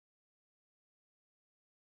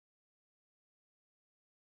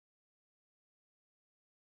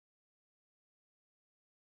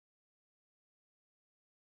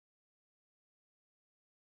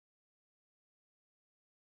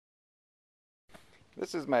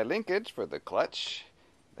This is my linkage for the clutch.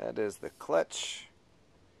 That is the clutch.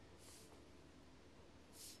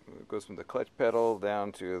 It goes from the clutch pedal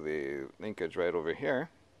down to the linkage right over here.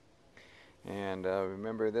 And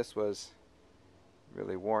remember, this was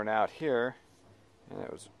really worn out here, and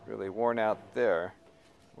it was really worn out there.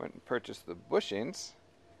 Went and purchased the bushings,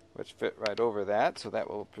 which fit right over that, so that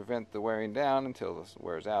will prevent the wearing down until this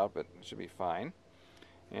wears out, but it should be fine.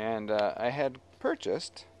 And I had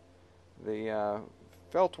purchased the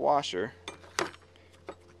felt washer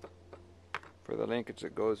for the linkage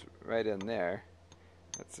that goes right in there.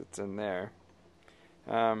 That sits in there.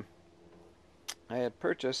 I had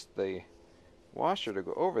purchased the washer to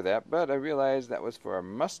go over that, but I realized that was for a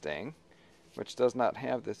Mustang, which does not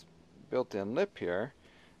have this built-in lip here.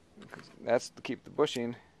 That's to keep the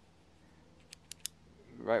bushing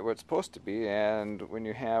right where it's supposed to be, and when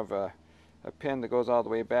you have a pin that goes all the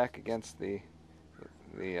way back against the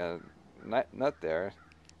nut there,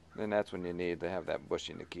 then that's when you need to have that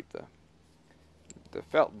bushing to keep the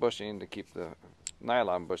felt bushing to keep the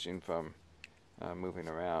nylon bushing from moving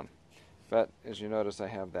around. But as you notice, I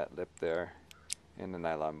have that lip there in the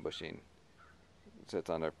nylon bushing. It sits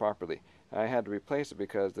on there properly. I had to replace it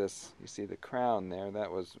because this, you see the crown there,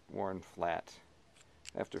 that was worn flat.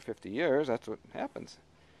 After 50 years, that's what happens.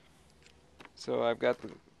 So I've got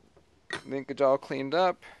the linkage all cleaned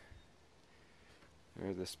up.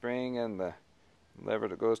 There's the spring and the lever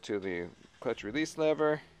that goes to the clutch release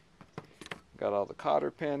lever. Got all the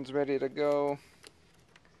cotter pins ready to go.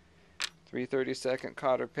 3 32nd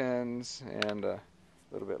cotter pins and a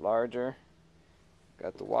little bit larger.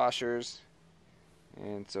 Got the washers.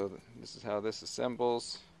 And so this is how this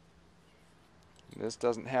assembles. This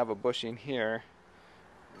doesn't have a bushing here.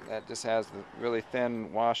 That just has the really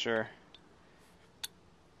thin washer,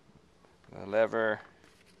 the lever,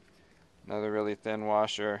 another really thin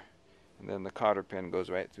washer, and then the cotter pin goes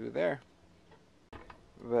right through there.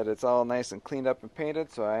 But it's all nice and cleaned up and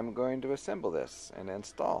painted, so I'm going to assemble this and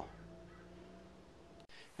install.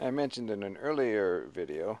 I mentioned in an earlier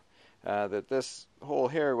video that this hole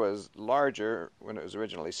here was larger when it was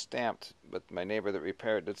originally stamped, but my neighbor that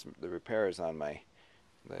repaired did the repairs on the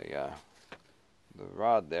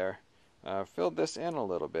rod there, filled this in a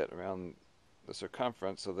little bit around the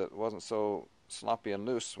circumference so that it wasn't so sloppy and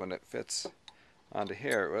loose when it fits onto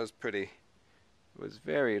here. It was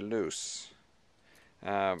very loose.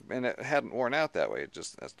 And it hadn't worn out that way,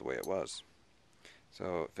 that's the way it was.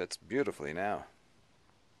 So it fits beautifully now.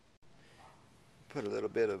 Put a little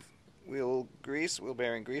bit of wheel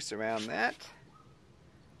bearing grease around that.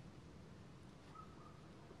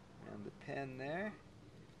 And the pin there.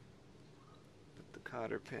 Put the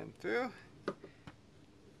cotter pin through.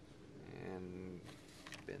 And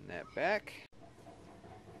bend that back.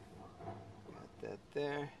 Got that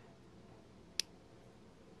there.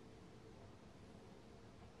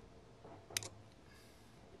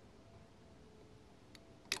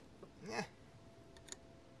 Yeah.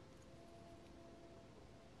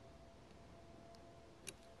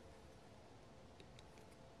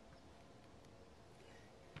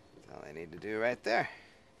 That's all I need to do right there.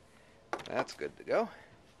 That's good to go.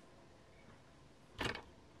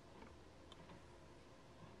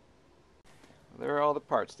 There are all the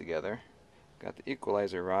parts together. Got the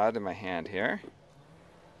equalizer rod in my hand here.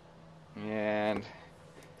 And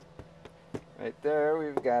right there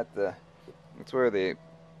we've got that's where the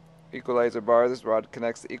equalizer bar, this rod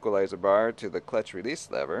connects the equalizer bar to the clutch release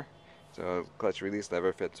lever. So the clutch release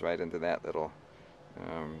lever fits right into that little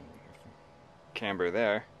camber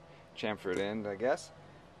there, chamfered end, I guess.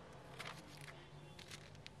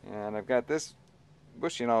 And I've got this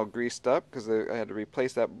bushing all greased up because I had to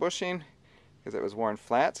replace that bushing because it was worn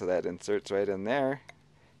flat, so that inserts right in there.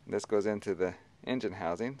 And this goes into the engine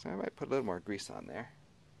housing, so I might put a little more grease on there.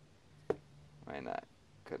 Why not?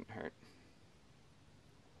 Couldn't hurt.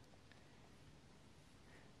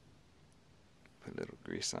 Put a little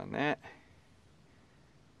grease on that.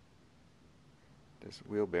 This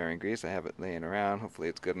wheel bearing grease, I have it laying around. Hopefully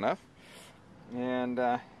it's good enough. And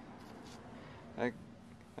I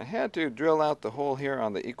had to drill out the hole here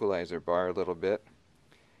on the equalizer bar a little bit.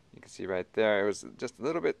 You can see right there, it was just a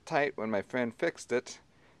little bit tight when my friend fixed it.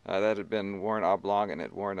 That had been worn oblong and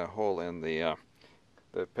it worn a hole in the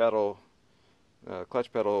pedal,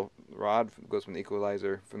 clutch pedal rod. It goes from the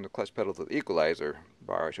equalizer, from the clutch pedal to the equalizer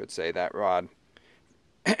bar, I should say, that rod.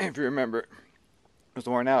 If you remember, it was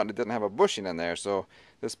worn out and it didn't have a bushing in there, so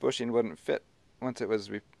this bushing wouldn't fit once it was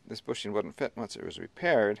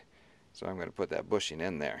repaired. So I'm going to put that bushing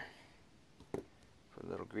in there. Put a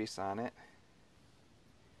little grease on it.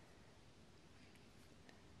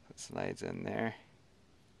 It slides in there.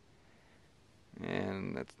 And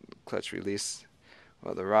that's clutch release.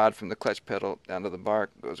 Well, the rod from the clutch pedal down to the bar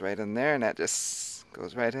goes right in there, and that just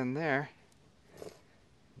goes right in there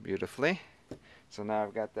beautifully. So now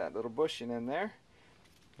I've got that little bushing in there,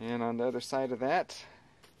 and on the other side of that,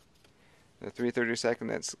 the 3/32,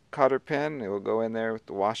 that's cotter pin. It will go in there with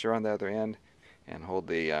the washer on the other end and hold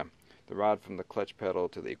the rod from the clutch pedal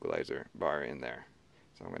to the equalizer bar in there.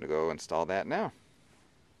 So I'm going to go install that now.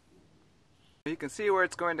 You can see where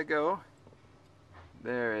it's going to go.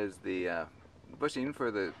 There is the bushing for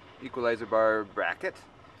the equalizer bar bracket.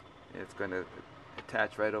 It's going to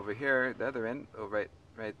attach right over here, the other end, oh,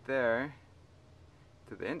 right there,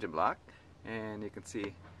 to the engine block. And you can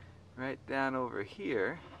see right down over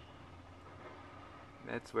here,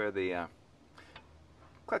 that's where the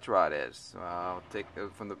clutch rod is. So I'll take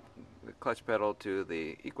from the clutch pedal to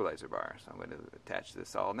the equalizer bar. So I'm going to attach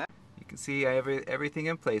this all now. You can see I have everything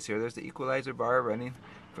in place here. There's the equalizer bar running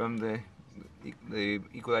from the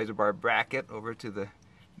equalizer bar bracket over to the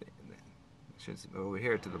over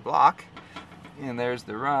here to the block, and there's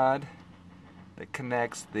the rod that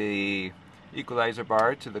connects the equalizer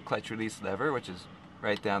bar to the clutch release lever, which is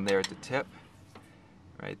right down there at the tip,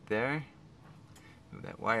 right there. Move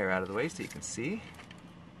that wire out of the way so you can see.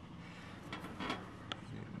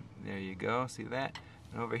 There you go, see that?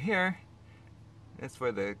 And over here, that's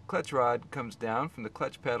where the clutch rod comes down from the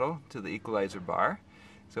clutch pedal to the equalizer bar.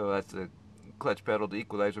 So that's the clutch pedal to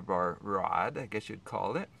equalizer bar rod, I guess you'd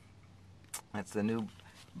call it. That's the new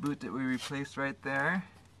boot that we replaced right there.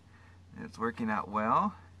 It's working out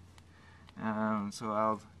well.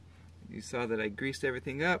 You saw that I greased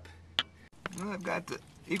everything up. Well, I've got the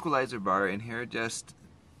equalizer bar in here, it's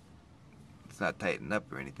not tightened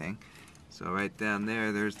up or anything. So right down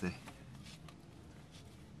there, there's the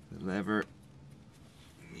lever,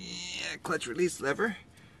 clutch release lever.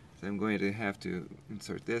 So I'm going to have to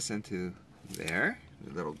insert this into there,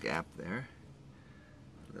 the little gap there,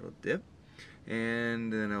 little dip,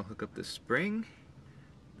 and then I'll hook up the spring.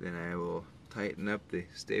 Then I will tighten up the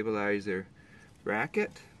stabilizer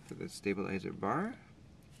bracket for the stabilizer bar.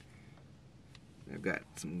 I've got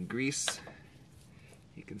some grease.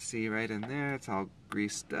 You can see right in there, it's all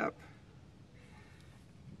greased up.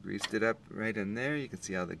 Greased it up right in there. You can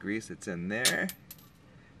see all the grease that's in there.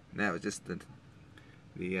 And that was just the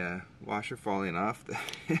washer falling off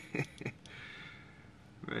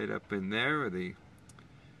right up in there where the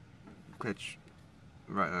clutch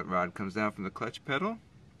rod comes down from the clutch pedal.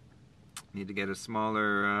 Need to get a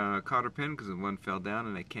smaller cotter pin because the one fell down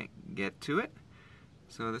and I can't get to it.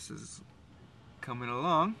 So this is coming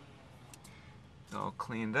along. It's all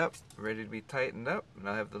cleaned up, ready to be tightened up, and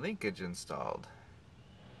I'll have the linkage installed.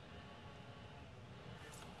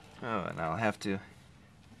 Oh, and I'll have to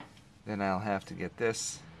get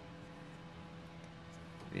this,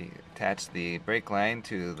 attach the brake line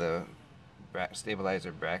to the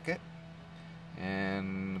stabilizer bracket,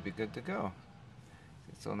 and it'll be good to go.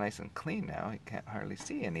 It's so nice and clean now, you can't hardly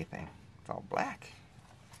see anything. It's all black.